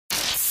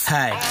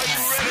Hi,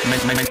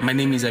 my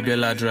name is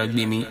Abiola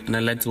Dragbemi, and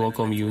I'd like to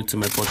welcome you to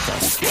my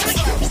podcast.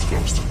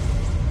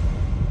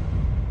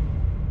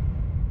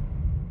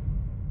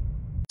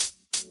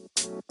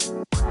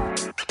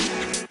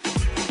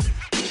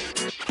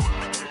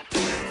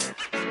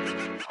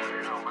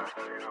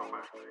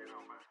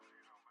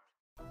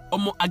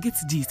 I get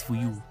gist for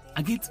you.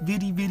 I get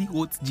very, very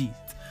hot gist.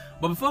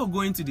 But before we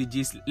go into the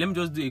gist, let me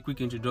just do a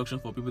quick introduction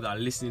for people that are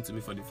listening to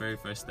me for the very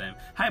first time.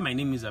 Hi, my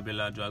name is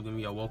Abiola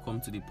Dragbemi. You're welcome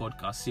to the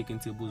podcast Shaking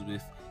Tables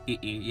with AA.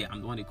 Yeah,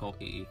 I'm the one they call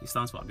AA. It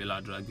stands for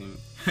Abiola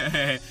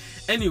Dragbemi.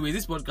 Anyway,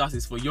 this podcast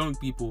is for young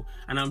people,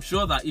 and I'm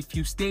sure that if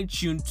you stay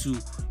tuned to,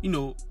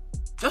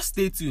 just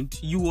stay tuned.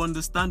 You will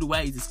understand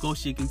why it is called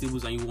Shaking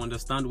Tables, and you will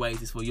understand why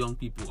it is for young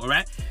people. All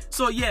right.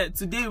 So yeah,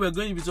 today we're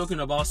going to be talking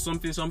about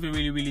something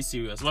really, really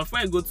serious. But before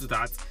I go to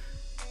that,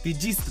 the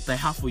gist that I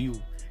have for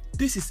you.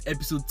 This is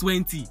episode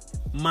 20.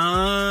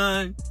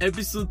 Man,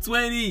 episode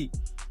 20.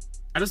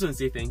 I just want to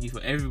say thank you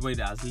for everybody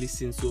that has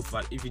listened so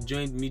far. If you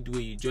joined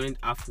midway, you joined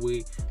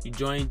halfway, you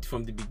joined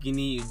from the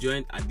beginning, you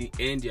joined at the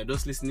end, you're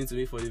just listening to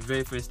me for the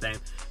very first time.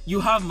 You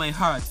have my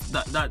heart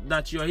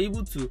that you are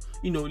able to,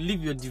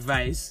 leave your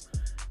device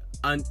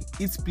and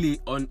hit play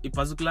on a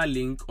particular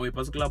link or a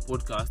particular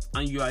podcast,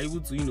 and you are able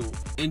to,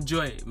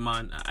 enjoy,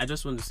 man. I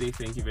just want to say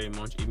thank you very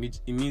much. It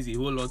means a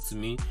whole lot to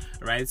me,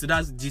 right? So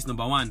that's gist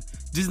number one.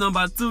 Gist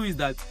number two is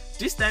that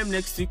this time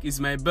next week is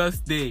my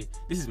birthday.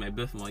 This is my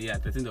birth month. Yeah,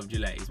 13th of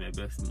July is my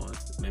birth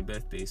month, my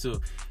birthday.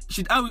 So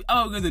how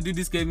are we going to do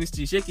this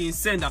chemistry? Shaking,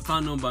 send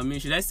account number.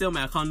 Should I sell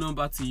my account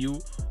number to you?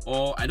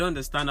 Or I don't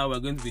understand how we're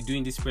going to be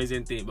doing this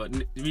present thing, but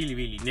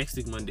really, next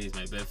week Monday is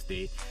my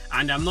birthday,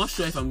 and I'm not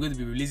sure if I'm going to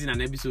be releasing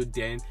an episode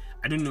then.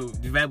 I don't know,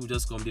 the vibe will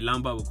just come, the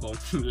lamba will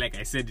come, like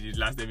I said in the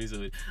last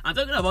episode. And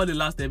talking about the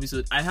last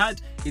episode, I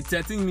had a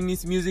 13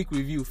 minutes music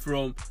review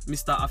from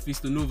Mr.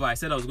 Afistonova. I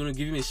said I was going to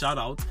give him a shout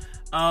out.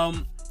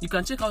 You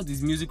can check out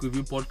this music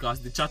review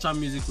podcast, the Cha-Cha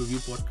Music Review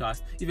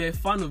podcast. If you're a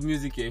fan of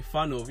music, you're a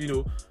fan of,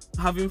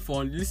 having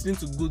fun, listening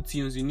to good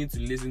tunes, you need to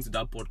listen to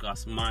that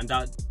podcast. Man,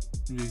 that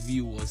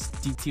review was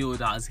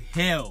detailed as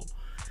hell.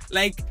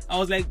 Like, I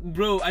was like,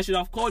 bro, I should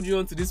have called you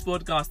onto this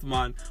podcast,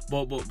 man.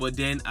 But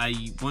then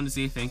I want to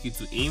say thank you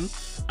to him.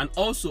 And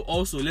also,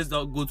 let's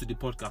now go to the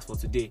podcast for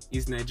today.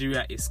 Is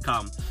Nigeria a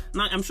scam?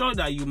 Now, I'm sure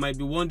that you might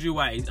be wondering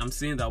why I'm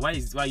saying that. Why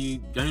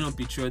you're not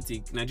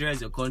patriotic? Nigeria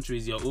is your country,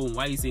 is your own.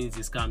 Why are you saying it's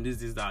a scam?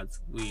 This, that.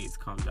 Wait,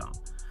 calm down.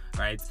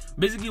 Right?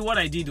 Basically, what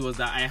I did was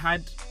that I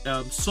had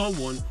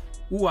someone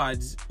who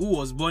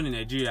was born in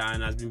Nigeria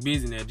and has been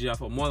based in Nigeria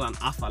for more than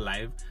half her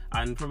life,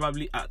 and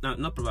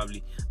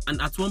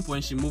and at one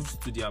point she moved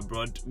to the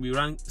abroad. We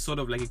ran sort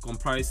of like a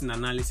comparison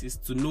analysis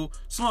to know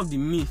some of the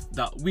myths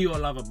that we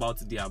all have about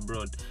the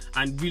abroad,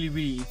 and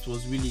really it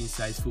was really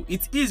insightful.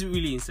 It is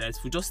really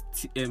insightful. Just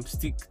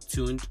stay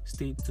tuned.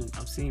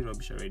 I'm saying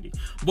rubbish already.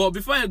 But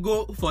before I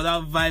go for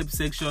that vibe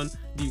section,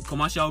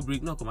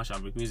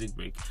 the music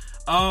break.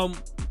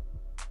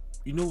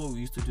 You know what we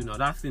used to do now?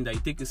 That thing that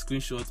you take a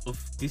screenshot of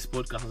this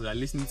podcast as you're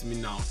listening to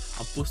me now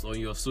and post on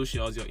your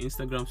socials, your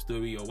Instagram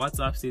story, your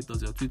WhatsApp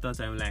status, your Twitter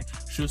timeline.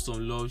 Show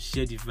some love,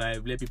 share the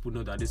vibe, let people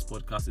know that this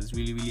podcast is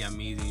really, really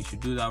amazing. You should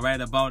do that right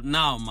about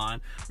now,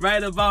 man.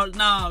 Right about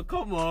now.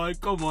 Come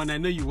on. I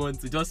know you want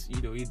to just,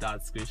 hit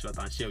that screenshot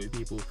and share with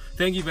people.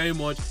 Thank you very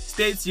much.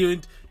 Stay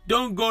tuned.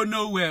 Don't go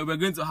nowhere. We're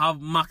going to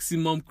have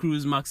maximum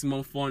cruise,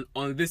 maximum fun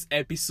on this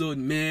episode,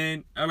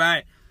 man. All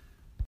right.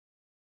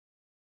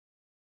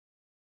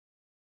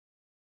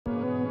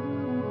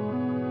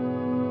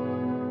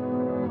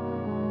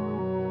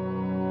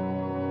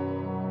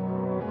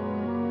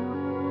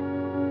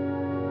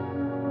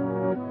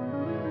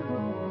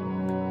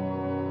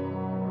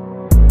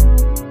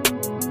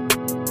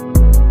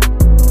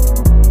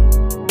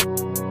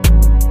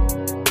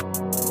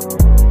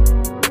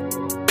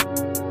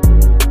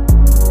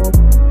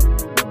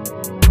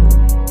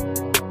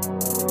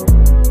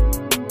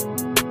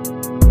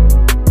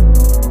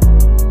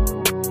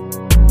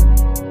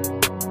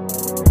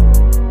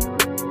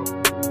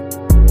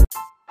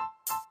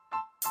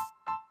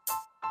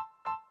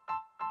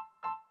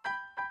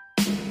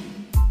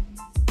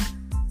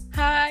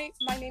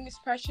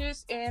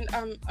 Precious, and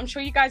I'm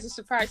sure you guys are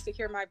surprised to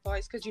hear my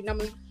voice because you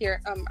normally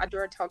hear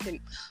Adora talking,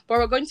 but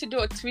we're going to do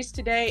a twist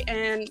today,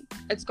 and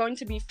it's going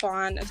to be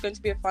fun. It's going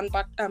to be a fun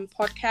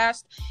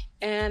podcast,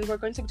 and we're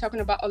going to be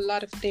talking about a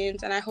lot of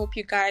things, and I hope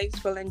you guys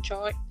will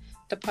enjoy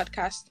the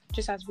podcast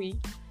just as we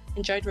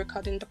enjoyed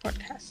recording the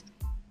podcast.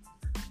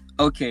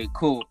 Okay,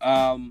 cool.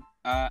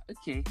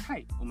 Okay,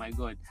 hi. Oh my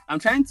god, I'm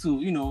trying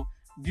to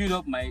build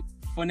up my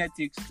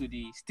phonetics to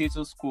the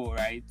status quo,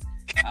 right?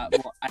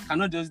 But I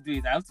cannot just do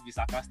it. I have to be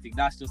sarcastic.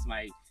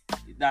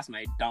 That's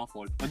my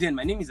downfall. But then,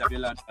 my name is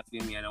Abiola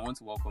Dragbemi, and I want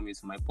to welcome you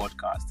to my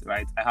podcast,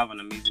 right? I have an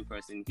amazing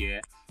person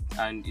here,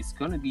 and it's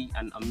going to be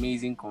an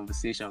amazing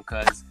conversation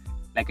because,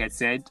 like I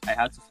said, I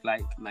had to fly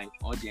my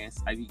audience.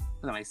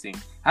 What am I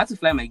saying? I had to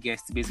fly my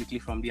guests basically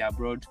from the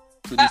abroad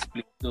to this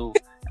place. So,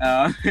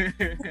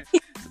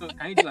 so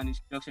can you do an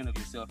introduction of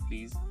yourself,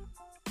 please?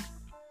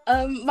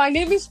 My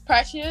name is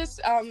Precious.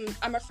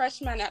 I'm a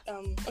freshman at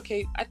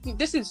Okay, I think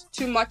this is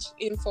too much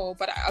info,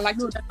 but I like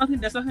No, to.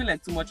 there's nothing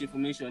like too much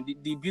information.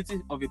 The beauty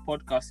of a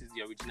podcast is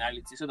the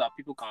originality, so that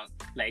people can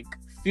like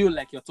feel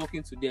like you're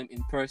talking to them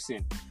in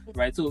person,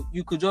 right? So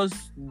you could just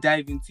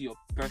dive into your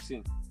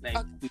person, like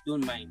we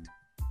don't mind.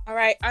 All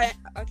right.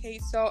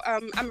 So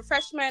I'm a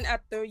freshman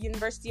at the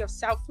University of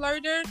South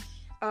Florida.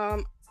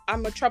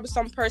 I'm a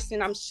troublesome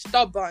person. I'm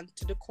stubborn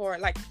to the core.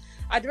 Like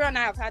Adura and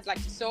I have had like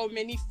so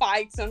many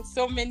fights and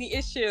so many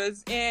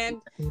issues,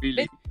 and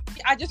Really?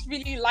 I just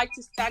really like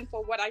to stand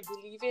for what I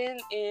believe in.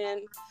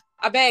 And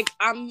I beg,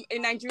 I'm a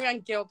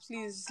Nigerian girl.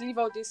 Please leave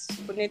all this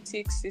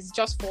phonetics. It's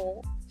just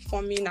for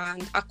Mina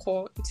and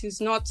Akko. It is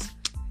not.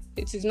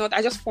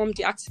 I just form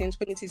the accent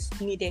when it is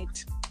needed,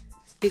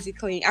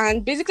 basically.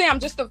 And basically, I'm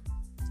just a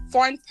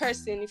foreign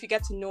person, if you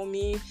get to know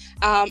me,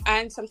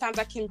 and sometimes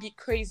I can be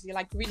crazy,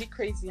 like really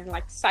crazy and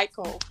like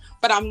psycho,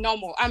 but I'm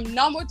normal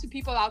to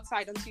people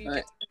outside until you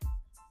get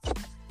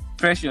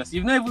Precious,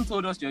 you've not even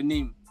told us your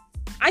name.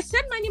 I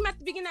said my name at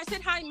the beginning. I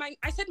said hi.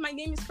 I said my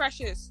name is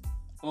Precious.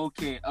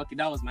 Okay,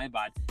 that was my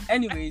bad.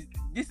 Anyways,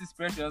 this is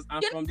Precious,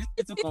 and from this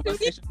little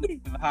conversation that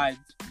we've had,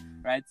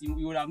 right,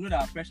 you would have known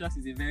that Precious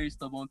is a very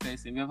stubborn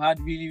person. We've had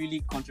really,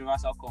 really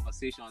controversial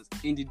conversations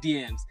in the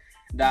DMs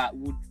that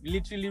would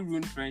literally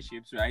ruin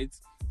friendships, right?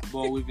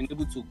 But we've been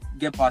able to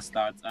get past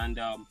that, and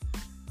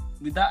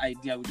with that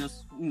idea, we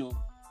just,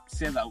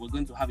 said that we're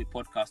going to have a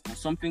podcast on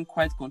something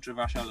quite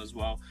controversial as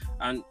well,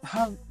 and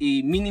have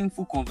a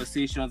meaningful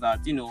conversation that,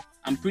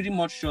 I'm pretty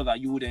much sure that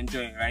you would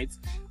enjoy, right?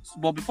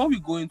 But before we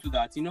go into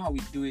that, you know how we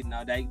do it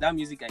now, that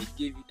music I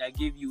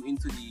gave you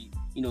into the,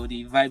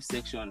 the vibe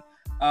section.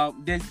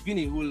 There's been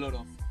a whole lot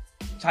of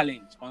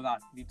challenge on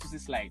that, the Tusi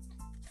slide.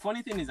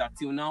 Funny thing is that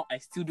till now, I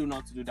still don't know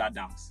how to do that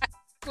dance.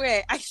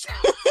 Where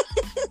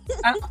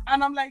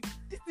and I'm like,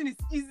 this thing is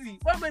easy.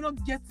 Why am I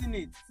not getting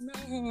it?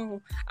 No,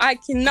 I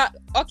cannot.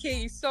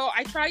 Okay, so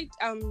I tried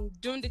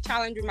doing the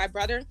challenge with my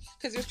brother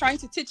because he was trying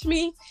to teach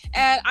me,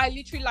 and I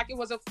literally, like, it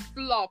was a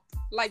flop.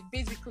 Like,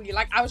 basically,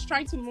 like, I was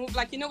trying to move,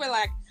 like, where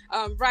like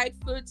right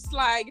foot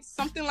slide,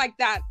 something like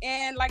that,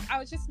 and like I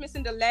was just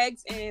missing the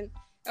legs, and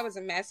that was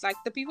a mess. Like,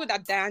 the people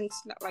that dance,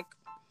 like,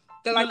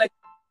 they're like,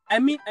 I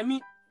mean,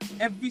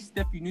 every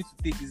step you need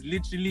to take is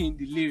literally in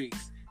the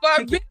lyrics.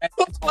 But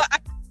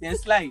then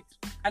slide,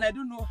 and I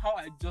don't know how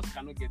I just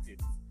cannot get it.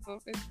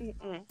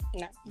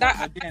 No.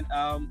 But then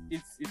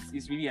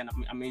it's really an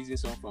amazing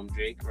song from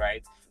Drake,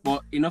 right?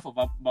 But enough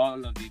about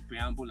all of the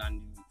preamble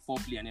and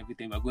foreplay and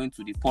everything. We're going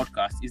to the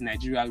podcast. Is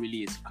Nigeria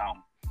really is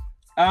calm?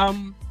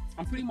 I'm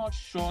pretty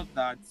much sure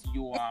that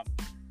you are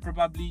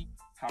probably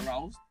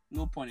aroused,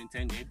 no pun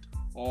intended,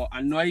 or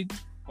annoyed,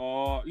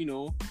 or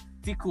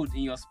tickled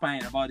in your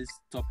spine about this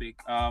topic.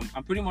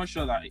 I'm pretty much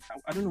sure that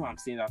I don't know why I'm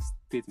saying that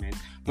statement,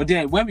 but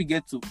then when we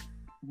get to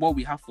what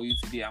we have for you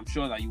today, I'm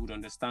sure that you would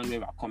understand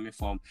where we're coming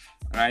from,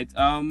 right?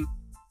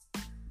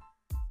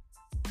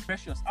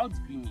 Precious, how did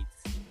we meet?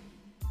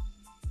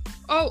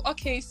 Oh,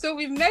 okay. So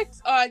we met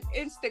on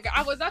Instagram.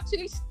 I was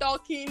actually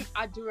stalking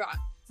Adura,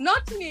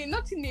 not in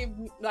a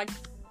like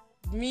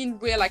mean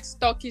way, like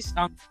stalkish.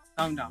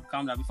 Calm down.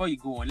 Before you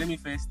go on, let me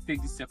first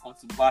take this second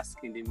to bask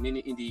in the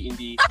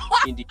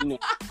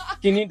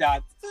feeling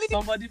that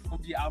somebody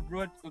from the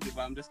abroad. Okay,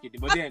 but I'm just kidding.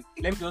 But then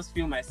let me just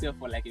feel myself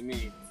for like a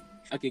minute.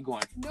 Okay, go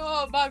on.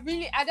 No, but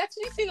really, I'd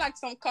actually seen like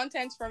some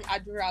content from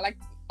Adura. Like,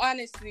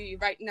 honestly,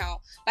 right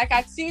now, like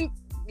I'd seen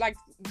like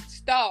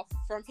stuff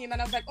from him,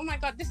 and I was like, oh my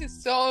god, this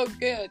is so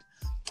good.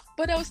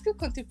 But I was still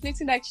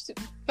contemplating like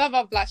blah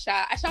blah blah.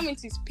 I went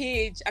to his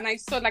page, and I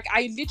saw, like,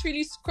 I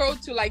literally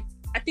scrolled to like,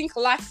 I think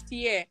last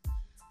year.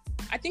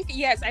 I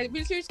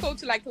literally scrolled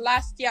to like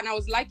last year, and I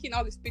was liking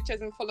all his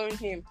pictures and following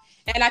him.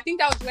 And I think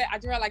that was where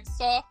Adura like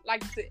saw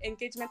like the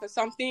engagement or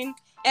something.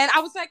 And I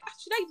was like,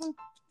 should I even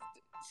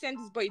send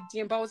this boy a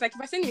DM? But I was like,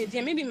 if I send him a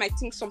DM, maybe he might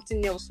think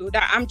something else. So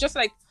that I'm just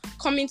like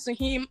coming to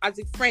him as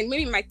a friend.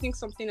 Maybe he might think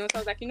something else. I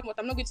was like, you know what?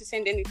 I'm not going to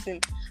send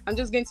anything. I'm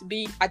just going to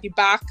be at the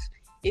back,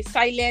 a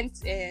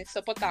silent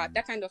supporter,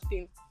 that kind of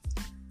thing.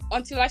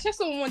 Until I just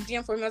saw one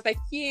DM from him. I was like,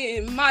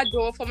 yeah, mad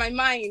though, for my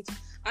mind.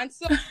 And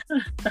so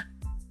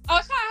I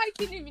was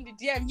hiking him in the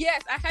DM.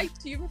 Yes, I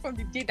hiked you from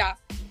the day that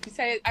he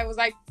said, I was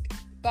like,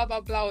 blah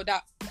blah blah,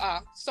 that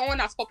someone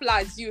as popular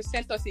as you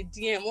sent us a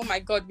DM. Oh my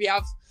god, we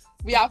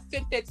have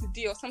fainted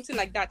today or something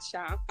like that,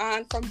 Sha.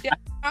 And from there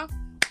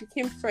we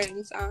became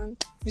friends,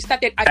 and we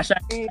started.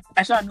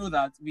 I shall know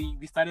that we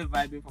started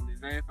vibing from the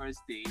very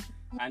first day,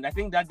 and I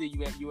think that day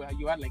you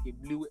had like a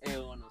blue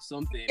L on or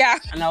something. Yeah.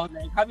 And I was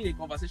like having a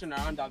conversation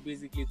around that,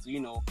 basically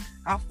to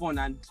have fun,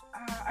 and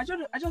I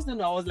just don't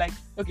know. I was like,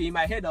 okay, in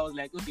my head I was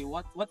like, okay,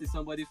 what is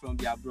somebody from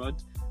the abroad,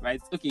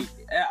 right? Okay,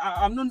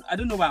 I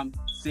don't know why I'm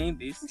saying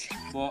this,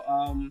 but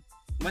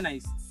when I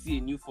see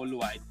a new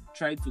follower, I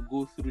try to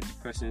go through the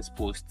person's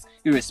posts,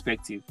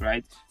 irrespective,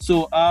 right?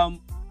 So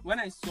when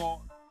I saw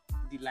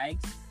the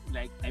likes,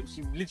 like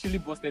she literally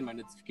busted my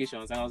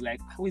notifications, and I was like,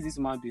 how is this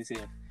man being safe?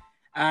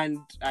 And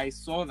I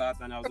saw that,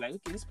 and I was like,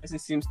 okay, this person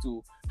seems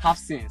to have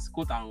sense,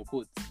 quote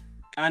unquote.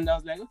 And I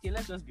was like, okay,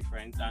 let's just be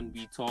friends. And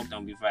we talked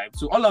and we vibed.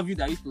 So all of you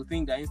that used to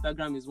think that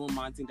Instagram is one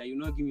man thing, that you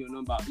not give me your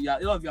number, yeah,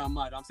 all of you are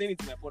mad. I'm saying it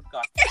to my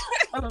podcast.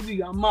 All of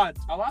you are mad.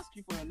 I'll ask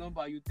you for your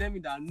number. You tell me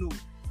that no.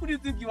 Who do you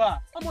think you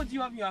are? How much do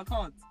you have in your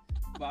account?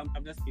 But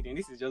I'm just kidding.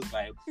 This is just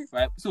vibe,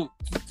 right? So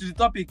to the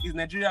topic, is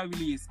Nigeria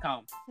really a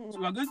scam? So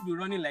we're going to be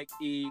running like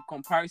a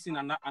comparison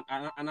and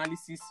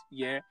analysis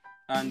here.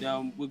 And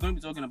we're going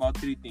to be talking about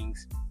three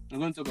things. We're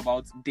going to talk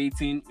about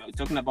dating, we're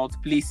talking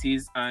about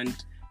places, and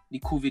the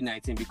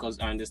COVID-19, because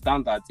I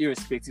understand that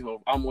irrespective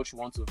of how much you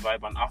want to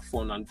vibe and have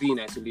fun and be in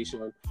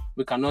isolation,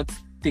 we cannot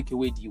take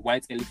away the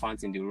white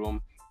elephant in the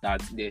room,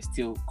 that there's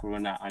still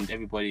corona and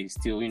everybody is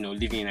still,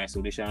 living in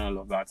isolation and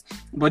all of that.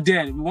 But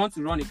then we want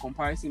to run a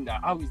comparison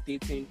that how is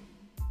dating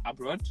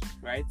abroad,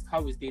 right?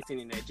 How is dating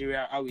in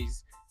Nigeria? How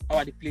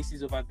are the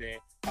places over there?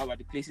 How are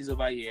the places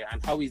over here?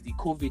 And how is the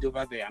COVID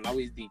over there? And how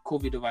is the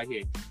COVID over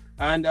here?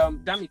 And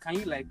Dami, can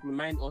you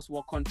remind us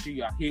what country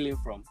you are hailing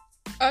from?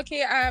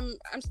 Okay,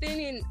 I'm staying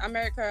in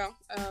America.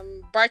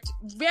 But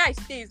where I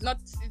stay is not.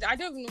 I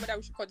don't even know whether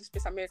we should call this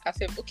place America.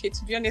 So, okay,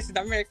 to be honest, it's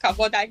America.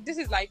 But this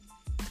is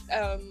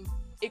a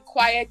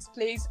quiet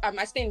place.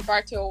 I stay in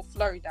Bartow,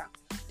 Florida.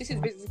 This is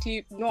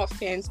basically, no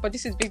offense, but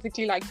this is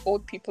basically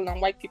old people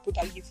and white people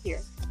that live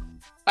here.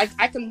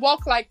 I can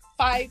walk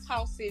 5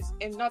 houses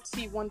and not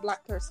see one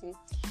black person.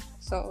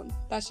 So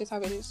that's just how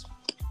it is.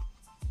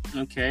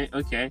 Okay,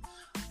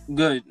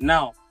 good.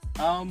 Now,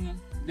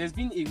 there's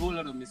been a whole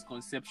lot of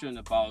misconception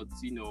about,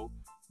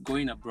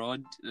 going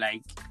abroad.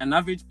 An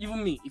average,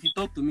 even me, if you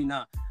talk to me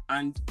now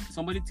and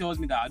somebody tells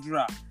me that,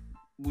 Adura,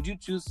 would you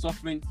choose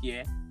suffering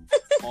here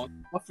or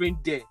suffering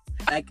there?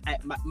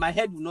 My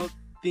head will not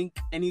think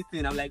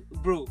anything. I'm like,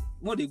 bro,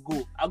 where they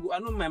go? I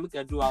know my make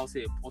a do house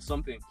here or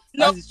something.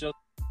 No. That's just...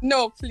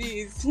 No,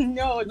 please.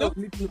 No.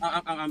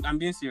 I'm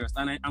being serious.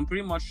 And I'm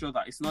pretty much sure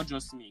that it's not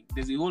just me.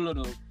 There's a whole lot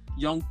of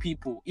young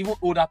people, even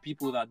older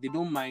people, that they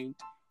don't mind,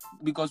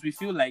 because we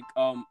feel like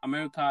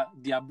America,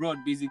 the abroad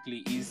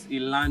basically is a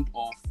land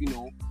of,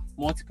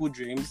 multiple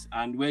dreams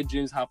and where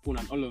dreams happen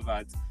and all of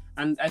that.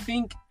 And I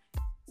think,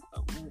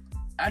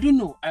 I don't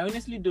know. I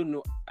honestly don't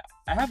know.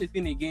 I have a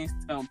thing against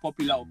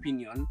popular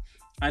opinion,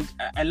 and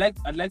I'd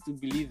like to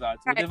believe that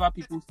whatever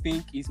people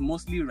think is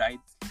mostly right,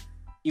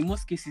 in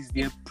most cases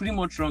they're pretty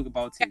much wrong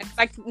about it.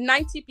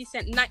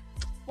 90%.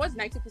 What's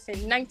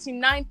 90%?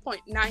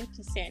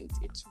 99.9%.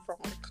 It's wrong.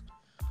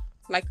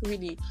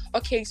 Really.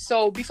 Okay,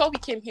 so before we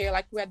came here,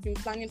 we had been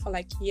planning for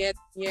years.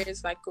 We were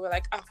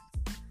like,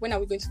 when are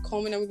we going to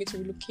come? When are we going to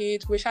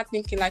relocate? We started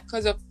thinking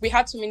because we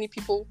had so many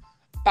people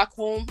back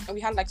home and we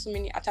had so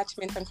many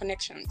attachments and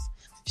connections.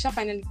 She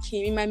finally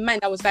came in my mind.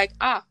 I was like,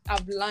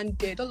 I've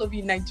landed. All of you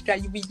in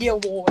Nigeria, you'll be here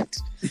what?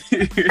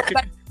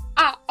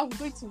 I'm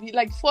going to be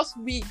first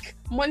week,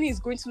 money is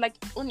going to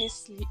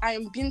honestly, I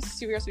am being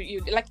serious with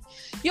you.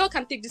 You all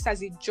can take this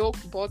as a joke,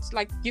 but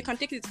you can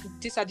take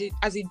this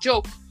as a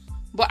joke.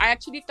 But I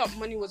actually thought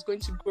money was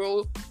going to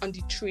grow on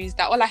the trees,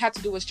 that all I had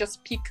to do was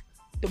just pick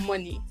the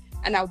money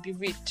and I'll be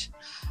rich.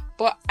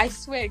 But I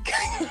swear,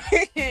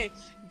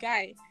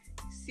 guy,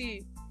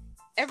 see,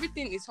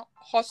 everything is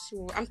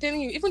hustle. I'm telling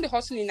you, even the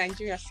hustle in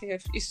Nigeria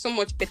is so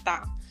much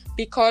better,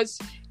 because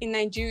in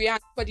Nigeria,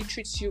 nobody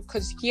treats you,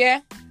 because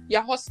here,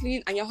 you're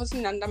hustling and you're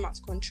hustling in another man's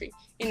country.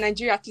 In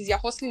Nigeria, at least you're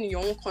hustling in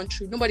your own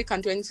country. Nobody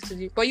can do anything to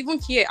you. But even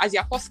here, as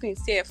you're hustling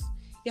safe,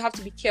 you have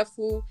to be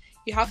careful.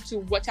 You have to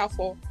watch out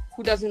for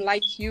who doesn't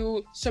like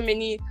you. So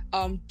many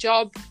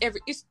job.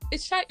 It's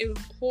a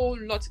whole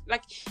lot.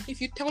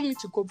 If you tell me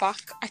to go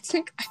back, I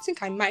think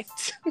I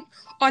might.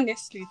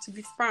 Honestly, to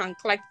be frank,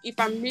 if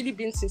I'm really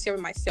being sincere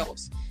with myself,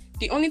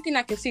 the only thing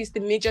I can say is the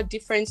major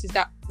difference is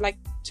that,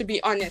 to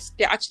be honest,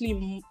 there are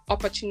actually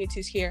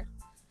opportunities here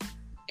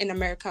in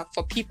America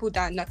for people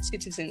that are not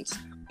citizens.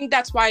 I think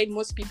that's why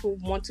most people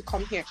want to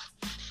come here,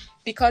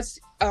 because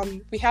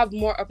we have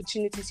more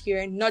opportunities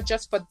here, not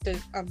just for the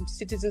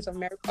citizens of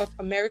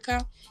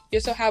America. We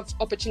also have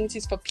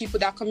opportunities for people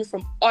that are coming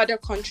from other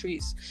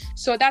countries.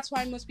 So that's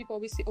why most people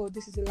always say, oh,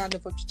 this is a land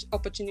of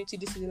opportunity,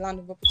 this is a land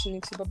of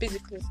opportunity. But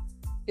basically,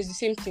 it's the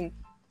same thing,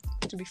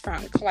 to be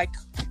frank.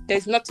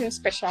 There's nothing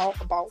special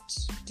about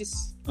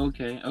this.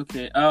 Okay.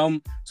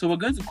 So we're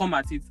going to come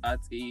at it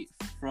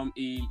from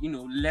a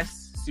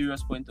less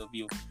serious point of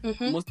view.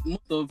 Mm-hmm. Most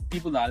of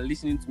people that are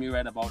listening to me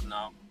right about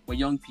now were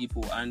young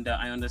people, and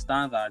I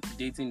understand that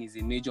dating is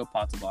a major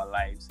part of our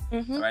lives,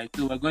 mm-hmm. right?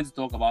 So we're going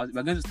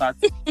to start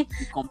the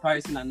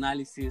comparison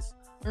analysis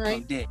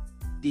from there.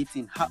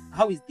 Dating,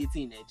 how is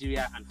dating in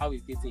Nigeria and how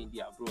is dating in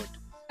the abroad,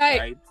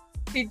 right?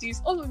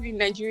 Ladies, all of you in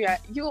Nigeria,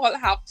 you all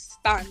have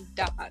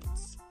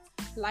standards,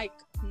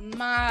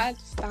 mad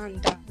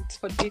standards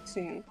for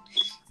dating.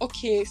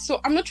 Okay, so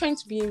I'm not trying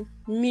to be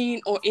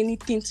mean or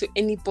anything to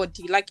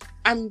anybody.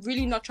 I'm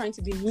really not trying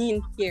to be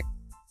mean here.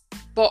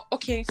 But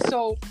okay,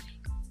 so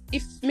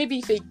if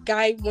a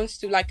guy wants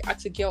to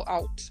ask a girl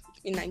out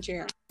in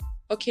Nigeria,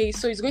 okay,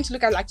 so he's going to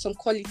look at some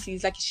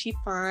qualities, is she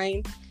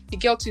fine? The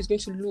girl too is going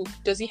to look,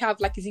 does he have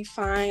is he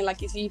fine?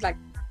 Is he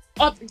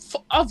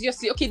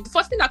obviously, okay, the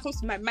first thing that comes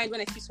to my mind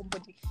when I see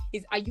somebody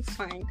is, are you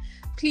fine?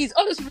 Please,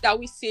 all those people that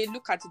we say,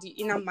 look at the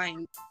inner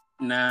mind.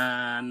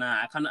 Nah,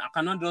 I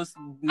cannot just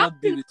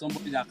not be with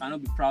somebody that I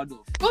cannot be proud of.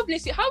 God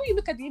bless you. How will you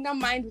look at the inner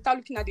mind without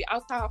looking at the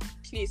outer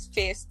place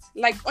first?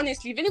 Like,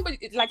 honestly, if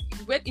anybody, like,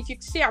 if you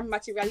say I'm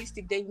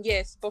materialistic, then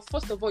yes. But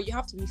first of all, you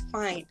have to be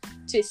fine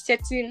to a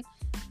certain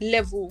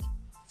level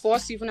for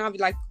us to even have,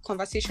 like,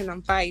 conversation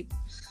and vibe.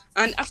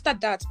 And after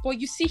that,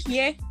 but you see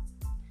here,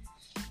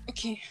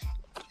 okay,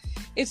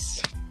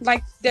 it's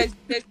like there's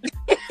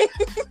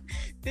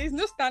there's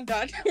no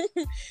standard.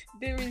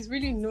 There is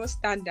really no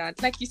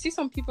standard. Like, you see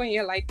some people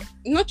here, like,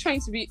 not trying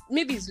to be,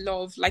 maybe it's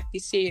love, like they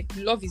say,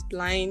 love is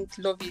blind,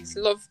 love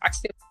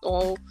accepts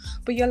all.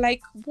 But you're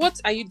like, what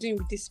are you doing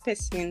with this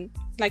person?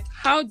 Like,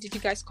 how did you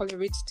guys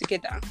collaborate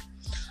together?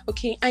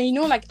 Okay, and you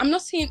know, like, I'm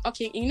not saying,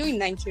 okay, you know, in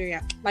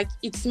Nigeria, like,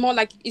 it's more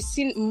like,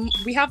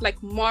 we have,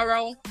 like,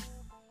 moral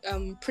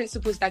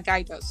principles that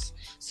guide us.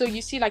 So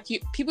you see, like,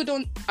 people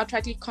don't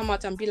outrightly come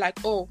out and be like,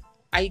 oh,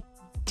 I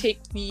take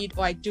weed,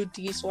 or I do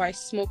this, or I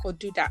smoke, or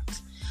do that.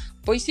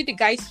 But you see the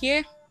guys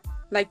here,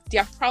 like, they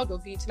are proud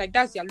of it. Like,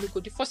 that's their logo.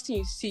 The first thing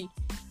you see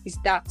is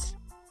that.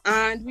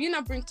 And when you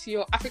now bring to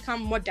your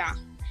African mother,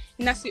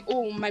 you now say,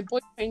 oh, my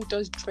boyfriend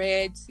does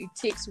dreads, he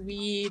takes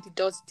weed, he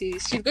does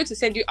this. She's going to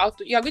send you out.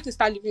 You are going to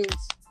start living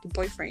with the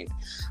boyfriend.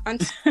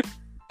 And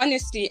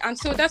honestly, and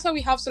so that's why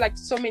we have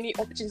so many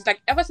opportunities.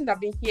 Like, ever since I've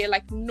been here,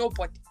 like,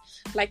 nobody,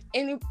 like,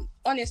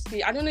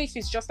 honestly, I don't know if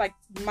it's just like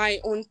my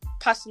own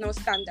personal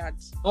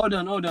standards. Hold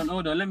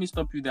on, let me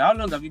stop you there. How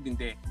long have you been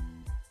there?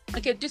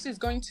 Okay, this is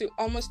going to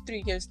almost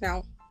 3 years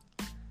now.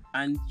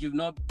 And you've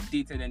not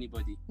dated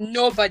anybody?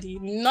 Nobody,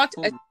 not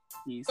oh, a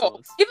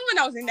soul. Even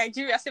when I was in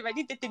Nigeria, I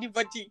didn't date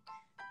anybody.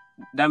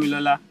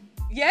 Damilola?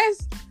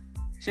 Yes.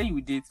 Say you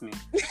would date me.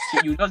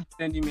 You just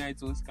sending me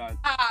iTunes card.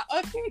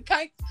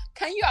 Okay.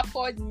 Can you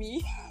afford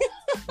me?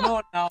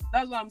 No, now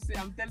that's what I'm saying.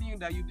 I'm telling you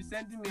that you'll be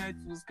sending me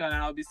iTunes card,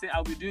 and I'll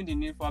be doing the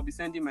info. I'll be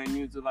sending my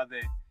news over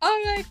there.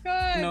 Oh my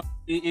god. You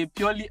know, a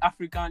purely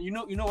African. You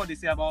know what they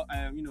say about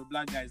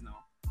black guys now.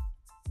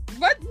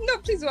 But no,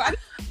 please,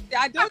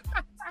 I don't.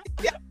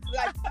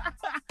 Like,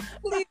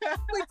 please,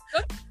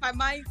 don't put my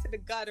mind to the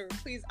gutter.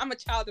 Please, I'm a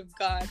child of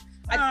God.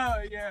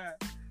 Yeah.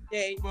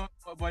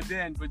 But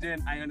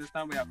then I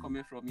understand where you're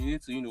coming from. You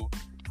need to,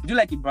 do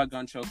like a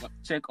background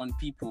check on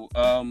people.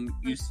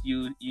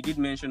 You did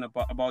mention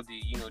about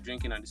the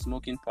drinking and the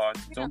smoking part.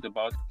 You talked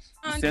about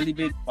the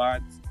celibate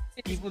part.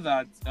 People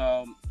that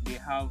they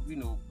have,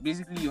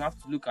 basically you have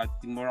to look at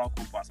the moral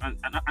compass. And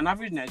an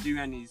average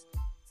Nigerian is,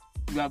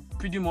 we are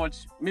pretty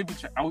much, maybe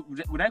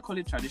would I call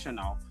it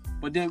traditional?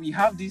 But then we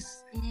have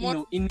this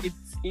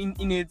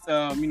innate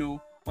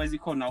what is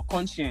it called now,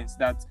 conscience,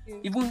 that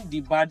even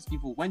the bad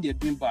people, when they're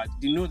doing bad,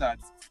 they know that,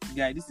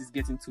 guy, this is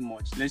getting too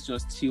much. Let's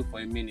just chill for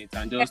a minute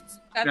and just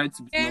try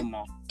to be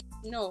normal.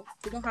 No,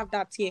 we don't have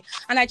that here.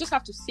 And I just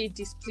have to say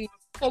this, please,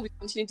 before we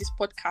continue this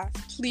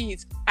podcast,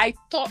 please. I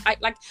thought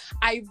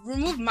I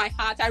removed my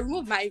hat, I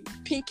removed my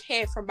pink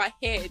hair from my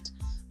head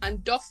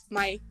and doffed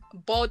my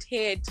bald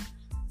head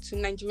to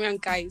Nigerian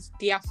guys.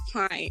 They are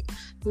fine.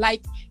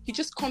 Like, you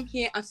just come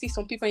here and see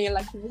some people and you're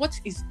like, what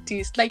is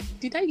this? Like,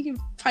 did I even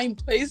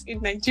find boys in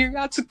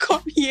Nigeria to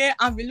come here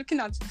and be looking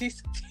at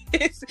this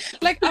face?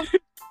 Like,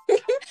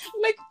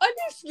 like,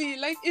 honestly,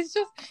 like, it's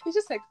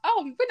just like,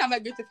 oh, when am I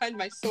going to find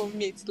my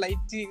soulmate like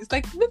this?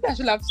 Like, maybe I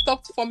should have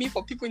stopped for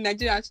people in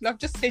Nigeria. I should have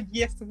just said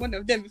yes to one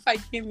of them before I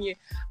came here.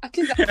 At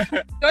least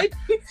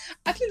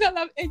I'll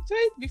have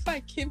enjoyed before I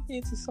came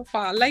here to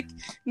suffer. Like,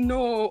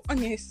 no,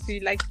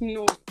 honestly, like,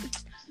 no.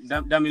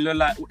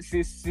 Damilola,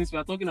 since we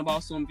are talking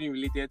about something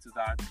related to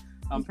that,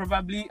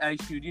 probably I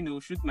should,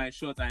 shoot my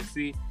shot and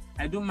say,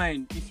 I don't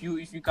mind if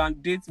you can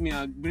date me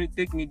and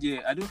take me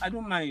there. I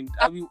don't mind.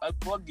 I'll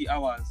work the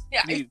hours.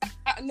 Yeah.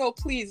 No,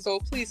 please, so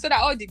that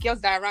all the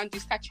girls that are around you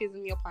start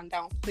chasing me up and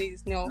down.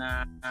 Please, no.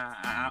 Nah,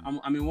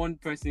 I'm a one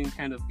person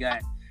kind of guy,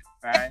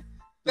 right?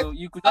 So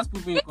you could just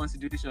put me in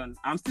consideration.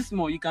 I'm still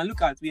small. You can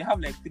look at. We have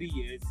like 3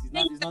 years.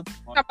 It's not.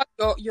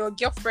 About your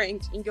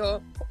girlfriend in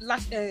your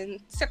last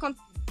second.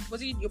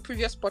 Was it your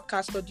previous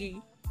podcast or do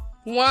you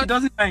want? She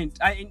doesn't mind.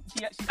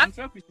 I'm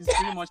sure she's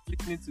pretty much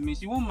listening to me.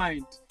 She won't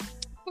mind.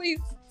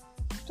 Please.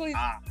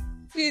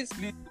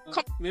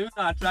 Come. Maybe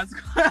not attract.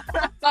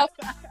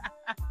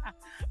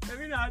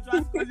 Maybe not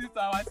attract causes to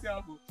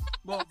ourselves.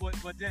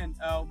 But then,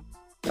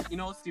 in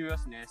all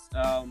seriousness,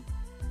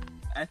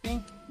 I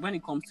think when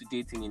it comes to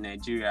dating in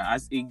Nigeria,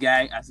 as a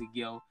guy, as a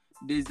girl,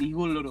 there's a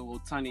whole lot of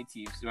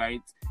alternatives,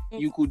 right? Mm-hmm.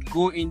 You could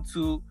go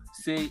into,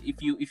 say,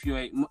 if you're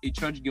a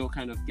church girl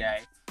kind of guy,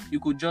 you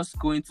could just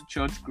go into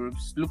church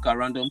groups, look at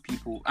random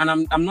people, and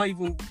I'm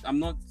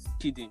not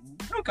kidding.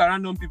 Look at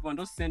random people and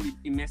just send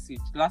a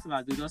message. Last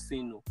night they just say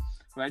no,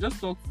 right?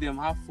 Just talk to them,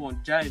 have fun,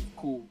 jive,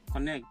 cool,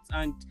 connect,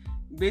 and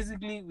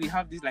basically we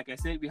have this, like I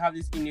said, we have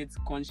this innate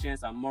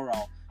conscience and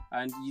moral,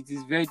 and it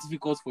is very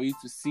difficult for you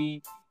to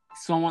see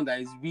someone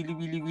that is really,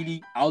 really,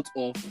 really out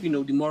of the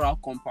moral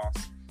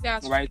compass.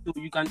 That's right? So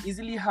you can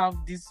easily have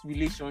this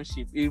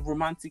relationship, a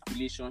romantic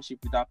relationship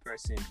with that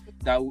person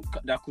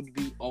that could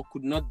be or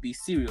could not be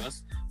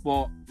serious,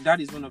 but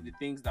that is one of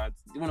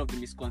the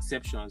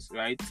misconceptions,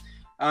 right?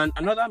 And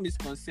another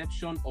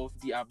misconception of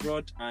the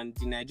abroad and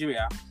the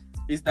Nigeria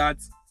is that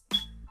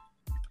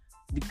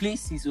the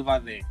place is over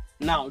there.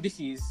 Now, this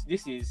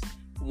is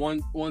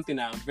one thing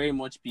I'm very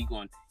much big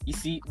on. You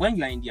see, when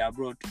you are in the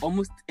abroad,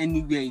 almost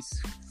anywhere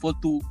is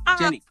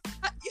photogenic.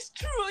 It's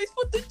true. It's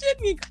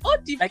photogenic. All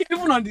the like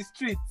even on the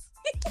streets.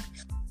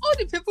 all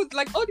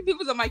the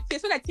people on my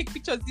face when I take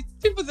pictures, the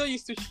people don't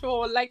used to show.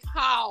 Like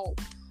how?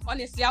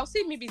 Honestly, I'll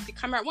say maybe it's the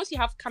camera. Once you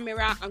have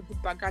camera and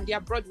good background, the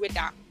abroad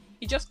weather,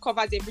 it just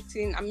covers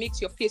everything and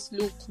makes your face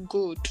look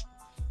good,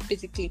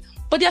 basically.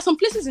 But there are some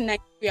places in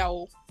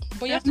Nigeria,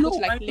 but you have to go to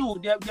like. I know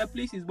there are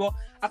places, but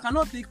I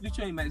cannot take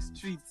picture in my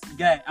street,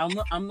 guy.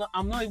 I'm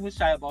not even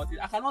shy about it.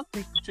 I cannot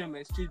take picture in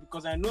my street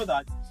because I know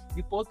that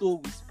the photo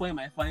will spoil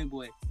my fine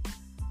boy.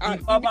 The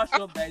barber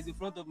shop that is in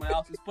front of my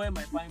house will spoil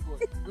my fine boy,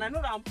 and I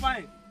know that I'm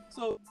fine.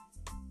 So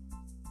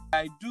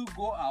I do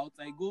go out.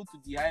 I go to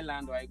the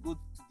island, or I go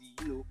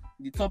to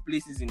the top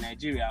places in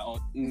Nigeria or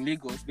in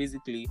Lagos,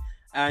 basically.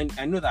 And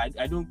I know that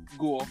I don't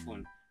go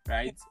often,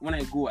 right? When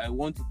I go, I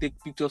want to take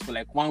pictures for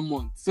like 1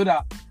 month so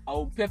that I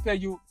will pepper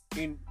you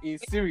in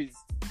series,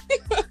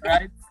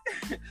 right?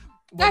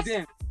 But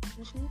then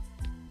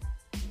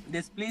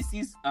there's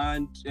places I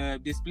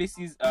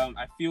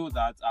feel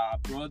that are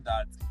abroad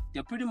that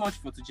they're pretty much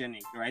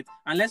photogenic, right?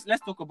 And let's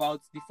talk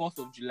about the 4th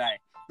of July.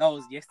 That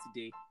was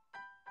yesterday.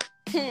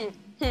 Okay,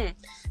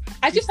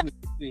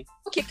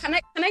 can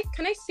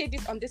I say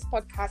this on this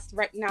podcast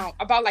right now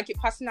about like a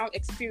personal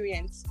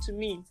experience to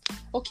me?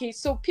 Okay,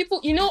 so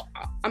people,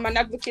 I'm an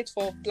advocate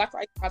for Black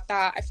Lives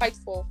Matter. I fight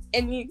for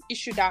any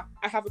issue that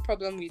I have a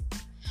problem with.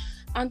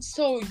 And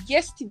so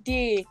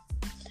yesterday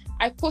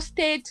I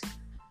posted,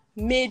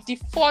 "May the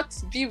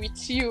 4th be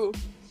with you."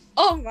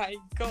 Oh my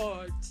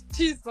God,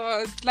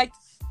 Jesus! Like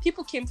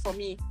people came for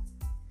me.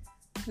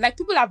 Like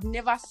people I've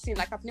never seen,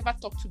 like I've never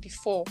talked to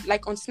before,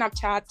 like on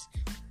Snapchat,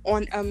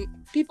 on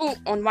people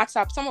on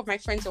WhatsApp. Some of my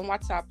friends on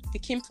WhatsApp, they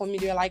came for me.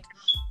 They were like,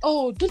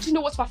 "Oh, don't you know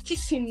what we're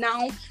facing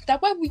now?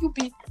 That why will you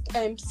be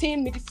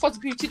saying May the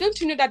 4th be with you? Don't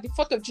you know that the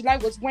 4th of July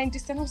was when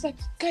this?" And I was like,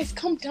 "Guys,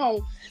 calm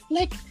down.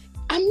 Like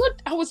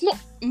I was not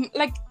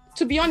like,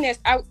 to be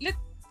honest, I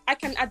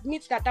can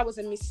admit that was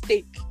a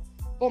mistake,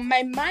 but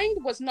my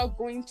mind was not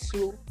going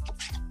to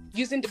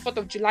using the 4th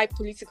of July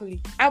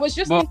politically. I was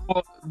just. But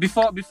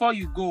before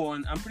you go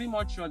on, I'm pretty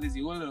much sure there's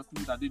a whole lot of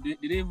people that they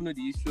didn't even know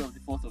the history of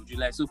the 4th of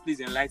July. So please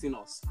enlighten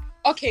us.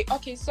 Okay.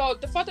 So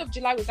the 4th of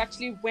July was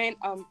actually when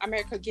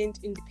America gained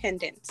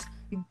independence,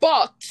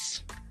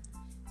 but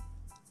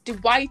the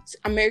white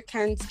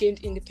Americans gained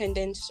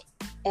independence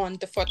on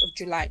the 4th of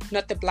July,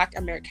 not the Black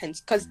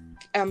Americans, because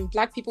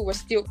Black people were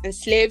still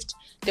enslaved.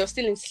 They were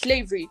still in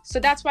slavery.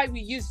 So that's why we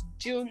use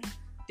June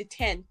the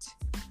 10th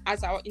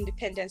as our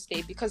Independence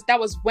Day, because that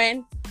was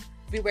when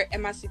we were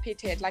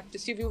emancipated, like the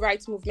civil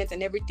rights movement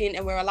and everything,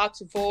 and we're allowed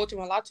to vote and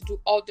we're allowed to do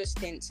all those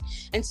things.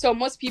 And so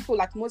most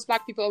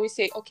Black people always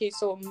say, okay,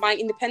 so my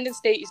Independence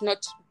Day is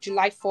not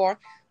July 4,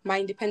 my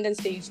Independence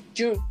Day is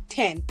June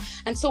 10.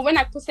 And so when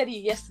I posted it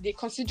yesterday,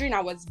 considering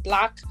I was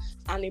Black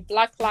and a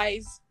Black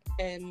Lives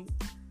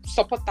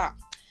supporter,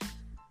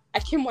 I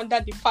came under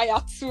the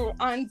fire too,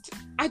 and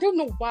I don't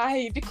know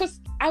why, because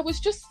I was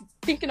just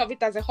thinking of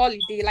it as a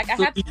holiday. Like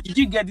did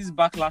you get this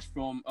backlash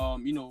from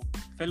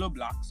fellow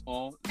Blacks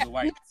or the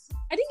whites?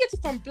 I didn't get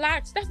it from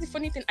Blacks. That's the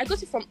funny thing. I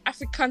got it from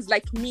Africans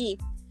like me.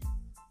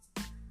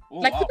 Oh,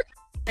 like wow. people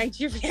in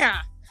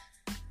Nigeria.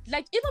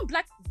 Like even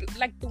Black,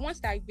 like the ones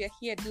that were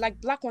here, like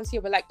Black ones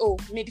here were like, "Oh,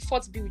 may the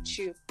 4th be with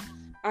you,"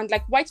 and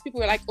like white people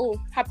were like, "Oh,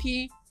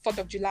 happy 4th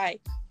of July."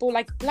 But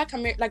like like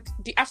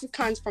the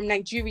Africans from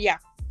Nigeria,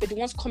 they're the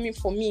ones coming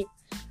for me,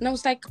 and I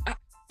was like,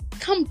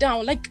 calm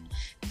down. Like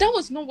that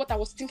was not what I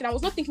was thinking. I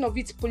was not thinking of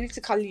it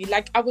politically.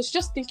 Like I was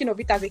just thinking of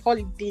it as a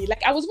holiday.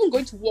 Like I was even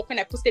going to work when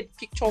I posted a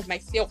picture of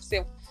myself.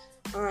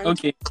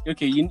 Okay.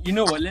 You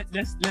know what?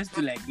 Let's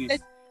do like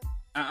this.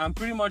 I'm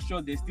pretty much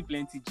sure there's still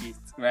plenty gist,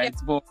 right?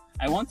 Yeah. But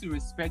I want to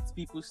respect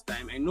people's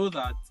time. I know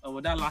that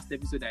that last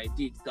episode I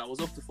did, that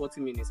was up to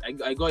 40 minutes. I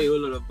got a whole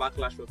lot of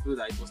backlash from people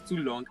that it was too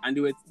long, and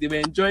they were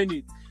enjoying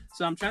it.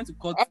 So I'm trying to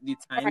cut the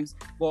times.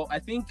 But I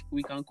think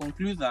we can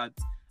conclude that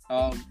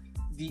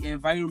the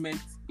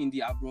environment in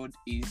the abroad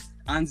is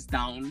hands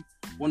down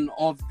one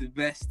of the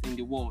best in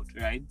the world,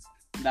 right?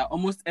 That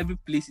almost every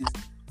place is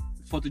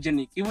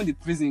photogenic, even the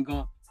prison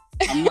gone.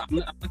 I'm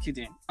not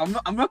kidding.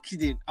 I'm not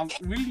kidding. I'm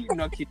really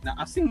not kidding.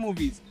 I've seen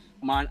movies,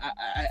 man.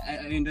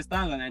 I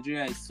understand that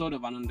Nigeria is sort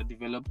of an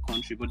underdeveloped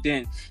country, but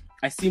then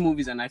I see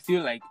movies and I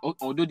feel like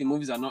although the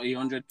movies are not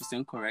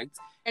 100% correct,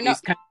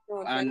 it's kind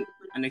of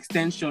an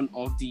extension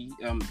of the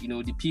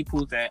the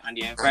people there and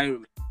the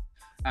environment.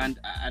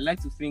 And I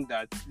like to think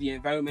that the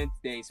environment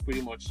there is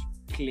pretty much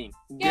clean.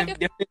 Yeah,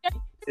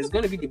 definitely, there's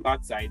going to be the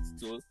bad sides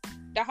too.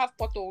 They have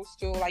potholes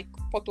too, like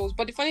potholes.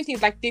 But the funny thing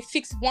is, like, they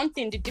fix one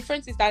thing. The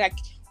difference is that, like,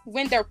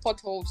 when there are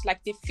potholes,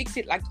 like, they fix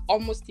it, like,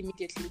 almost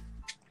immediately.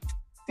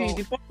 See,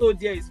 the photo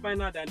there is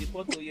finer than the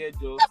photo here,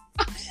 Joe.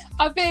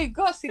 I beg,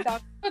 go sit down.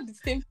 Not the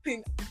same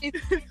thing.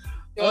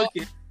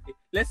 Okay.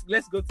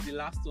 Let's go to the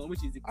last one,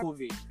 which is the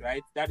COVID,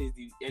 right? That is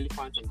the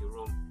elephant in the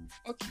room.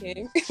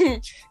 Okay.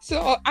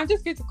 So I'm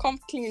just going to come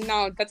clean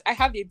now that I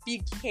have a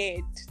big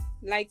head.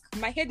 Like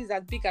my head is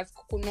as big as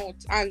coconut,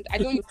 and I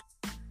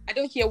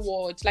don't hear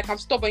words. Like I'm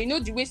stubborn. You know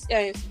the way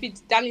Speed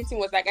Darlington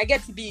was like, I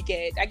get to big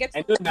head. I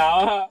know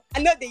now. I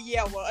know the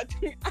year word.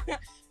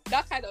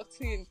 That kind of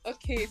thing.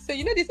 Okay, so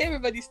you know this,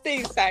 everybody stay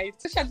inside.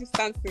 Social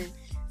distancing.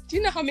 Do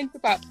you know how many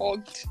people are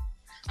hugged?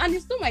 And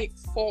it's not my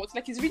fault.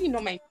 Like, it's really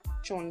not my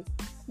intention.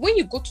 When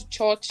you go to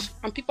church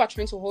and people are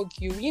trying to hug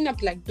you, you not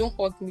be like, don't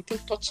hug me,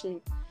 don't touch me,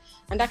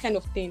 and that kind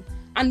of thing.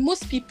 And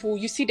most people,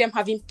 you see them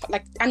having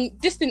like, and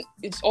this thing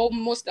is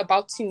almost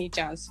about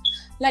teenagers.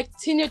 Like,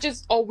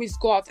 teenagers always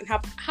go out and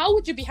have. How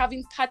would you be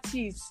having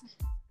parties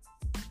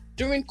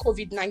during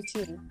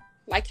COVID-19?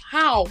 Like,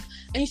 how?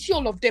 And you see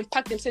all of them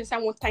pack themselves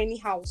inside one tiny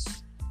house.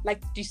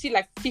 Like, you see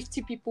like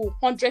 50 people,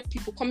 100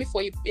 people coming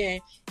for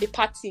a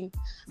party,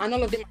 and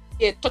all of them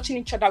are touching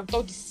each other with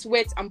all the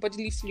sweat and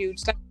bodily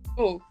fluids. Like,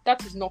 oh,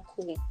 that is not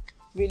cool,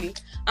 really.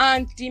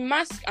 And the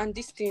mask and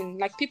this thing,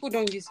 like, people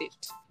don't use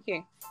it.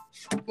 Yeah.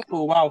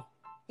 Oh, wow.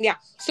 Yeah.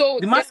 So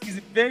the mask is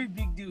a very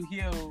big deal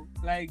here.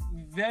 Like,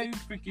 very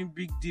freaking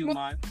big deal,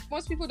 man.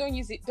 Most people don't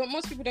use it.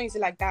 Most people don't use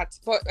it like that.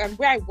 But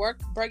where I work,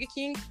 Burger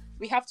King,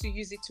 we have to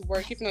use it to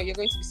work. If not, you're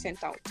going to be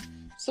sent out.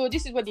 So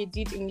this is what they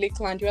did in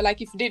Lakeland. They were like,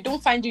 if they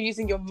don't find you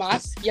using your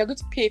mask, you're going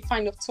to pay a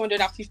fine of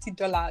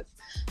 $250.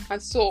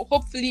 And so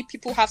hopefully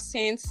people have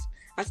sense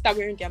and start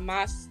wearing their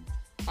masks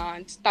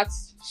and start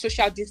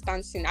social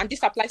distancing. And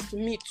this applies to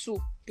me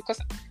too, because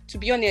to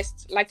be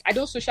honest, like, I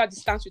don't social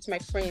distance with my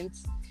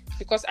friends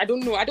because I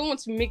don't know. I don't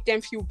want to make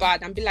them feel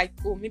bad and be like,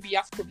 oh, maybe you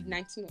have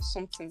COVID-19 or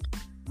something.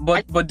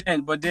 But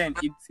then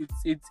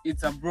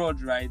it's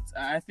abroad, right?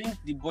 I think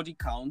the body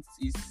count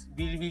is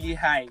really, really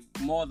high,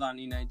 more than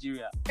in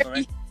Nigeria,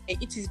 correct?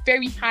 It is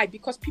very high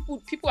because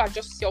people are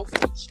just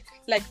selfish.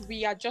 Like,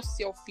 we are just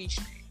selfish.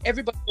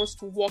 Everybody wants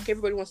to work.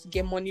 Everybody wants to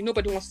get money.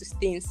 Nobody wants to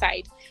stay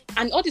inside.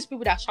 And all these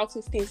people that are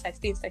shouting, stay inside,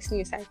 stay inside, stay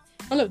inside,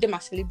 all of them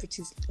are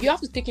celebrities. You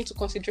have to take into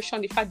consideration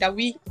the fact that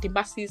we, the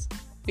masses,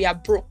 we are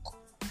broke.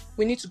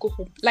 We need to go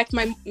home. Like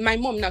my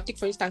mom now, take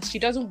for instance, she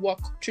doesn't work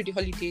through the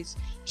holidays.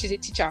 She's a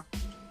teacher.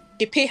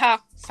 They pay her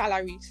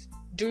salaries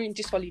during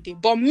this holiday.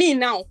 But me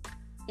now,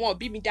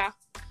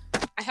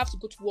 I have to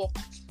go to work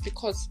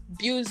because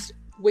bills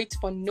wait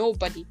for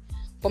nobody.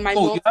 But my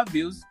mom, you have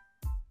bills?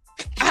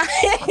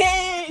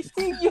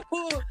 See you.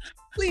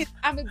 Please,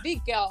 I'm a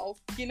big girl,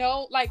 you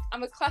know, like,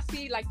 I'm a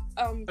classy, like,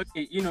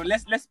 Okay, you know,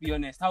 let's be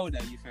honest. How old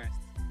are you first?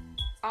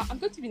 I'm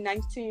going to be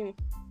 19.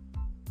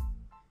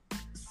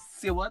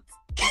 Say what?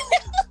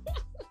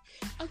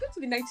 I'm going to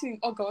be 19 in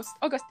August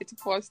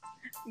 31st.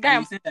 Guy,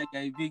 you said that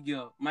you're a big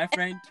girl. My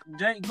friend,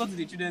 go to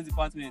the children's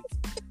department.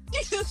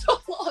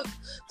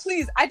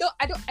 Please, I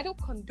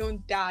don't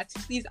condone that.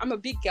 Please, I'm a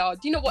big girl.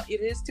 Do you know what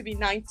it is to be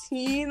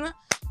 19?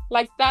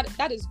 Like,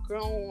 that is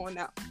grown.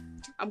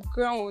 I'm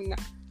grown.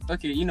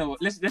 Okay, you know,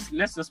 let's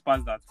just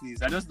pass that,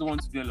 please. I just don't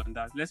want to dwell on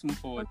that. Let's move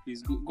forward,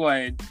 please. Go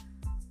ahead.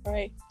 All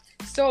right.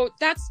 So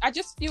I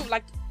just feel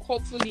like,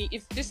 hopefully,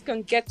 if this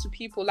can get to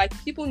people, like,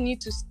 people need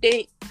to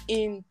stay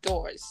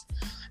indoors,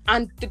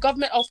 and the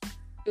government also,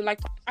 like,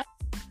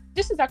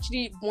 this is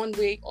actually one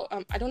way.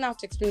 I don't know how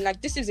to explain.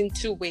 Like, this is in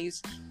two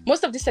ways.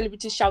 Most of the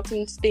celebrities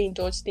shouting, stay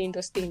indoors, stay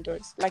indoors, stay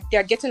indoors. Like, they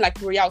are getting like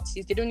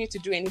royalties. They don't need to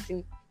do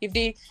anything. If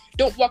they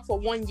don't work for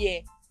 1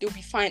 year, they'll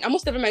be fine. And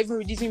most of them are even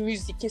releasing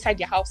music inside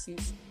their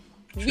houses.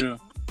 Sure.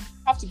 We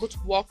have to go to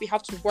work. We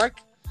have to work.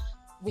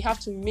 We have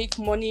to make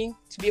money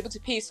to be able to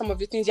pay some of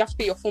the things. You have to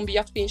pay your phone bill. You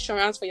have to pay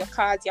insurance for your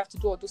cards. You have to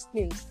do all those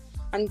things.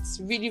 And it's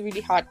really,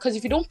 really hard. Because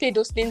if you don't pay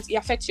those things, it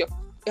affects your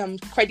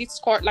credit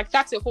score. Like,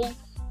 that's a whole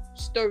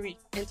story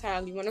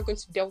entirely. We're not going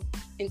to delve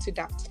into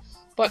that.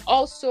 But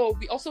also,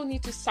 we also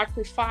need to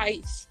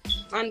sacrifice.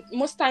 And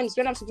most times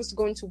when I'm supposed to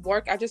go into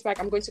work, I just, like,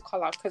 I'm going to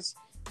call out. Because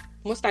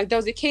most times there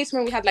was a case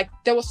when we had, like,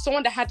 there was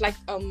someone that had, like,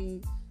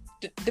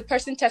 the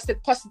person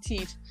tested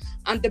positive.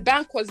 And the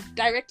bank was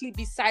directly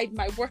beside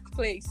my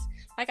workplace.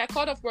 Like, I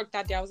called off work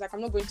that day. I was like, I'm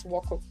not going to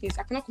work, please.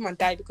 I cannot come and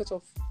die because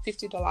of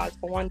 $50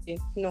 for 1 day.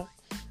 No.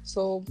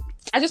 So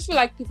I just feel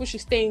like people should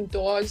stay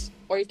indoors,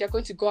 or if they're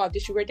going to go out, they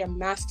should wear their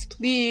masks.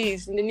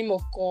 Please, in the name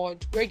of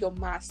God, wear your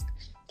mask.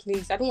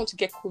 Please. I don't want to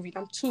get COVID.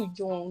 I'm too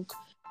young.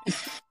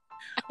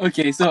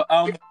 Okay, so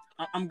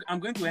I'm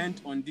going to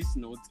end on this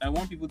note. I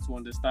want people to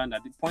understand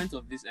that the point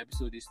of this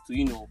episode is to,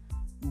 you know,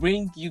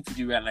 bring you to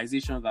the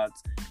realization that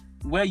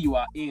where you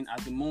are in at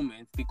the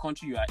moment, the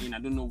country you are in, I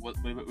don't know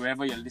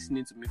wherever you're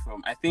listening to me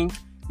from, I think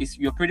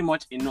you're pretty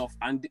much enough.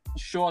 And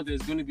sure,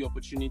 there's going to be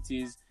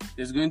opportunities,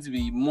 there's going to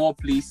be more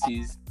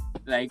places,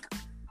 like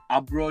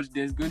abroad,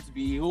 there's going to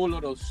be a whole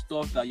lot of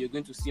stuff that you're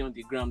going to see on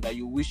the ground that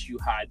you wish you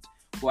had.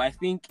 But I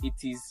think it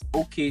is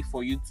okay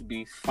for you to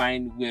be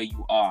fine where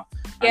you are.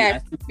 Yeah, and I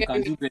think you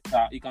can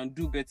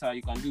do better,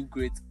 you can do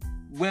great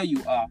where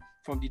you are,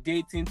 from the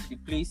dating to the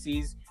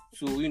places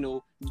to, you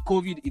know,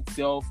 COVID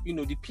itself, you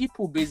know, the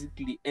people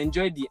basically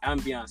enjoy the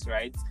ambience,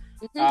 right?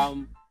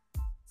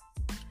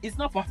 It's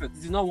not perfect.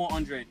 It's not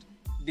 100.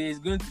 There's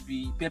going to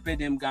be Pepper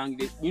Them Gang.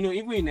 You know,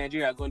 even in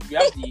Nigeria, we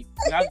have the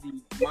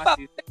masses. We have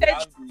the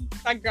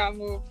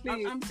Instagram,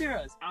 please.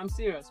 I'm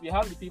serious. We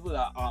have the people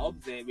that are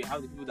up there. We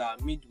have the people that are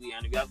midway,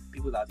 and we have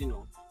people that, you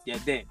know, they're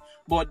there.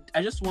 But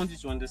I just want you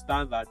to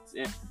understand that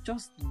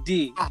just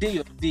day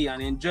your day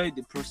and enjoy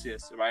the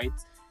process, right?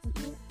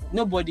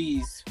 Nobody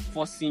is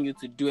forcing you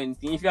to do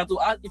anything. If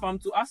I'm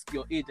to ask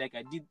your age, like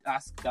I did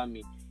ask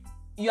Dami,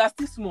 you are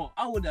still small.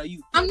 How old are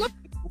you? I'm not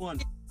one.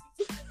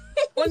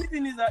 Only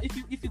thing is that if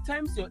you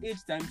times your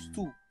age times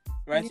 2,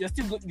 right? You're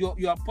still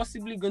you are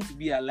possibly going to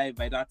be alive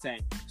by that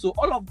time. So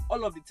all of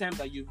the time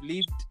that you've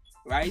lived,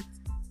 right,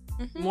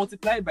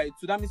 multiplied by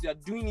 2, that means you are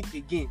doing it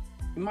again.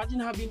 Imagine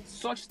having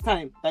such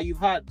time that you've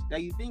had,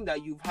 that you think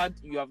that you have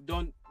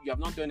not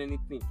done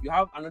anything. You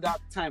have another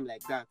time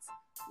like that.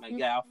 My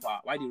guy, how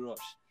far? Why the rush?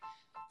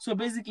 So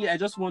basically, I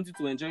just want you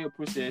to enjoy your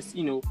process.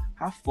 You know,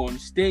 have fun,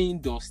 stay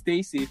indoors,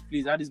 stay safe,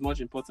 please. That is much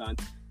important.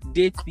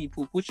 Date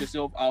people, put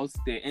yourself out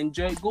there,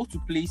 enjoy, go to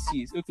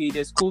places. Okay,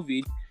 there's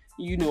COVID.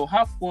 You know,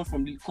 have fun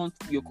from the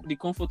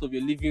comfort of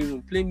your living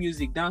room. Play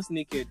music, dance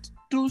naked,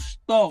 do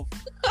stuff.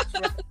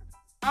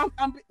 Not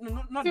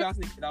dance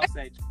naked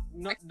outside.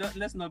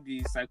 Let's not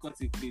be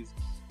psychotic, please.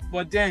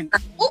 But then,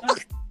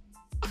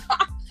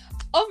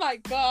 oh my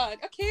God.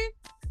 Okay,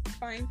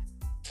 fine.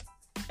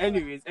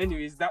 Anyways,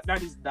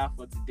 that is that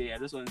for today. I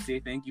just want to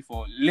say thank you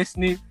for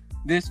listening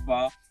this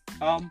far.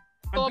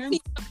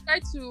 Please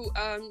subscribe to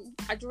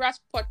Adura's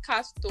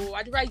podcast. Though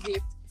Adura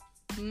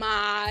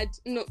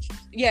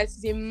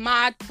is a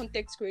mad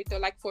content creator,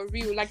 like for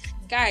real. Like,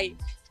 guy,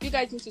 you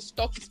guys need to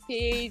stalk his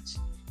page,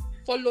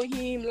 follow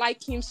him,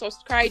 like him,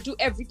 subscribe, do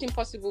everything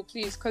possible,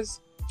 please,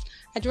 because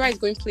Adura is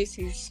going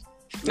places.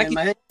 Like,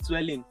 my head is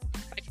swelling.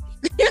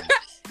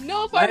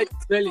 No, my head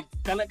is swelling.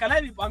 Can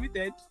I be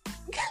permitted?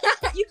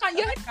 You can.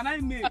 Can I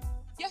name?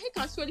 Your head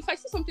can swell. If I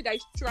see something that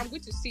is true, I'm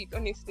going to see it.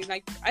 Honestly,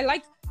 like, I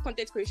like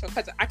content creation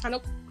because I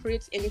cannot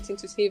create anything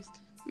to save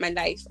my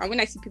life, and when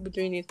I see people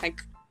doing it,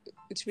 like,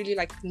 it's really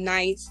like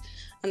nice,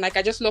 and like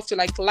I just love to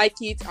like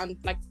it and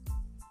like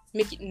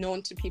make it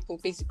known to people,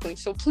 basically.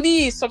 So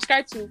please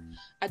subscribe to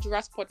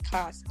Adura's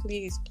podcast,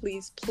 please.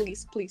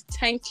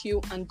 Thank you,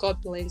 and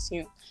God bless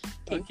you.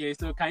 Okay,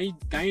 so can you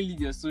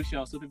leave your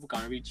social so people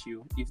can reach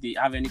you if they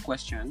have any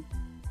question?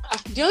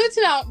 The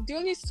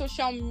only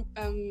social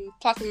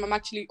platform I'm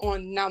actually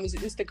on now is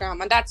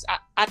Instagram, and that's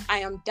at I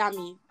am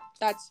Dami.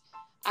 That's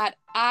at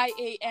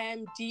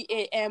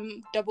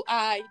IAMDAMIIE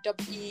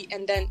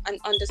and then an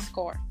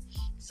underscore.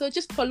 So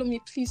just follow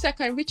me, please, so I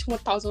can reach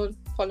 1,000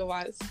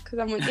 followers, because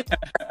I'm on it.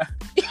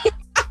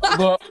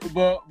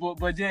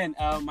 but then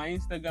my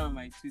Instagram and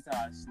my Twitter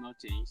has not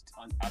changed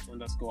at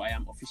underscore I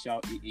am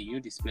official AA. You know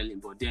the spelling,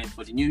 but then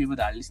for the new people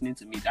that are listening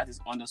to me, that is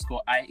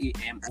underscore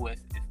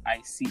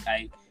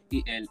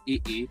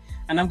IAMOFFICIALAA.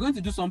 And I'm going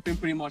to do something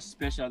pretty much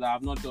special that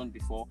I've not done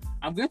before.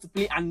 I'm going to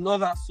play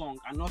another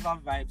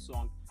vibe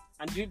song.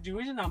 And the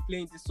reason I'm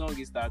playing this song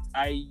is that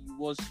I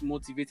was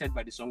motivated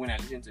by the song when I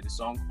listened to the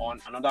song on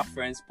another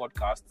friend's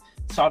podcast.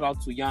 Shout out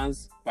to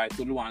Yans by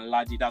Tolu and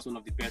Ladi. That's one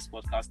of the best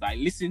podcasts that I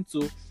listen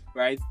to,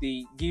 right?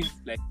 They give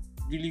like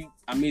really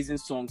amazing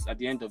songs at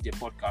the end of their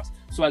podcast.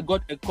 So I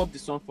copied the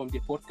song from their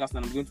podcast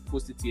and I'm going to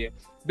post it here.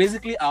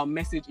 Basically, our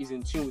message is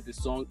in tune with the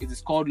song. It is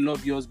called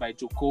Love Yours by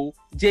J. Cole.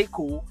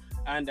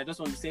 And I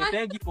just want to say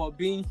thank you for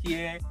being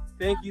here.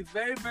 Thank you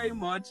very, very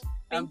much.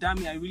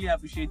 Dami, I really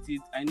appreciate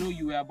it. I know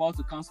you were about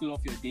to cancel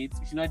off your date.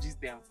 You should not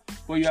just them.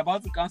 But you're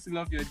about to cancel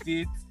off your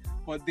date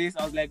for this.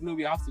 I was like, no,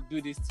 we have to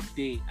do this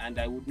today. And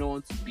I would not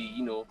want to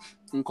be,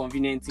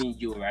 inconveniencing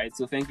you, right?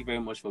 So thank you very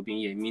much for being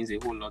here. It means a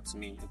whole lot to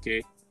me,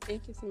 okay?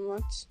 Thank you so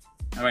much.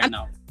 All right,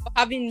 now. For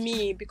having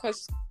me,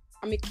 because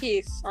I'm a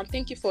case. And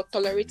thank you for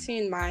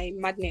tolerating my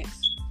madness.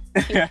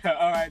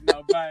 All right,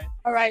 now, bye.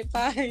 All right,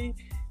 bye.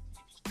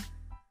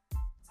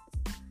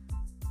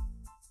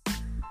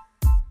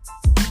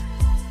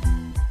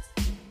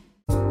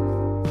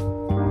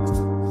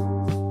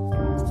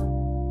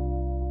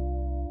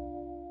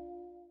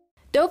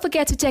 Don't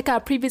forget to check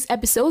out previous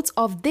episodes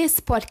of this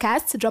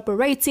podcast, drop a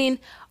rating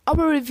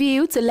or a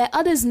review to let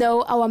others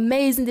know how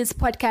amazing this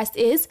podcast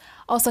is.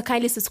 Also,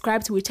 kindly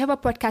subscribe to whichever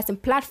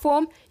podcasting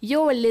platform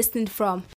you're listening from.